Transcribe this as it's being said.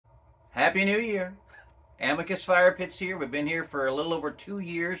Happy New Year. Amicus Fire Pits here. We've been here for a little over 2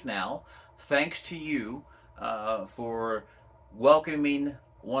 years now. Thanks to you for welcoming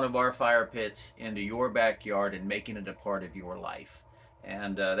one of our fire pits into your backyard and making it a part of your life.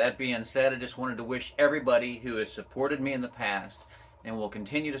 And that being said, I just wanted to wish everybody who has supported me in the past and will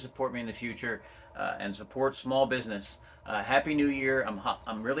continue to support me in the future and support small business. Happy New Year.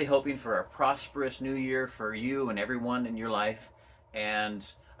 I'm really hoping for a prosperous New Year for you and everyone in your life. And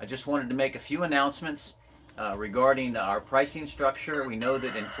I just wanted to make a few announcements regarding our pricing structure. We know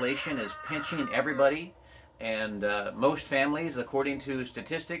that inflation is pinching everybody, and most families, according to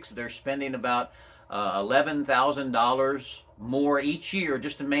statistics, they're spending about $11,000 more each year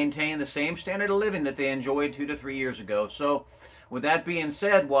just to maintain the same standard of living that they enjoyed 2 to 3 years ago. So with that being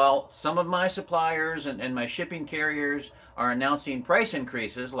said, while some of my suppliers and my shipping carriers are announcing price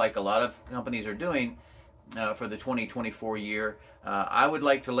increases, like a lot of companies are doing for the 2024 year, I would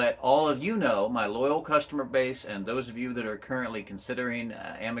like to let all of you know, my loyal customer base, and those of you that are currently considering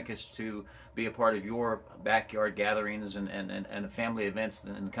Amicus to be a part of your backyard gatherings and family events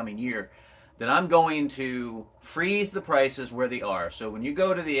in the coming year, that I'm going to freeze the prices where they are. So when you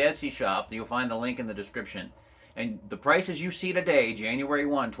go to the Etsy shop, you'll find a link in the description. And the prices you see today, January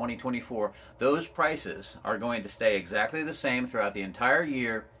 1, 2024, those prices are going to stay exactly the same throughout the entire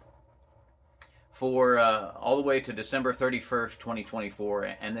year for all the way to December 31st,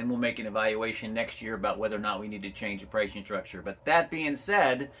 2024, and then we'll make an evaluation next year about whether or not we need to change the pricing structure. But that being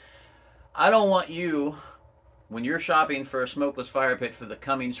said, I don't want you, when you're shopping for a smokeless fire pit for the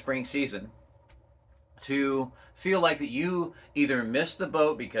coming spring season, to feel like that you either missed the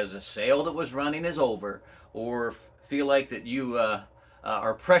boat because a sale that was running is over, or feel like that you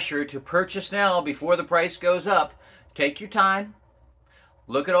are pressured to purchase now before the price goes up. Take your time,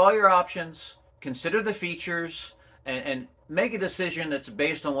 look at all your options, consider the features, and make a decision that's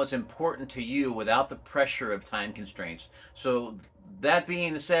based on what's important to you without the pressure of time constraints. So that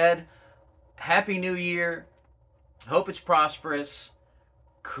being said, Happy New Year. Hope it's prosperous.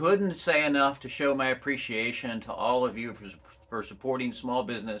 Couldn't say enough to show my appreciation to all of you for supporting small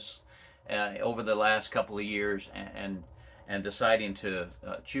business over the last couple of years and deciding to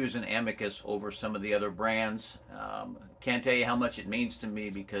choose an Amicus over some of the other brands. Can't tell you how much it means to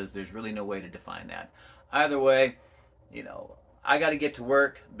me because there's really no way to define that. Either way, you know, I got to get to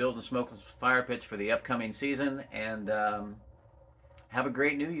work building smokeless fire pits for the upcoming season, and have a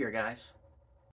great New Year, guys.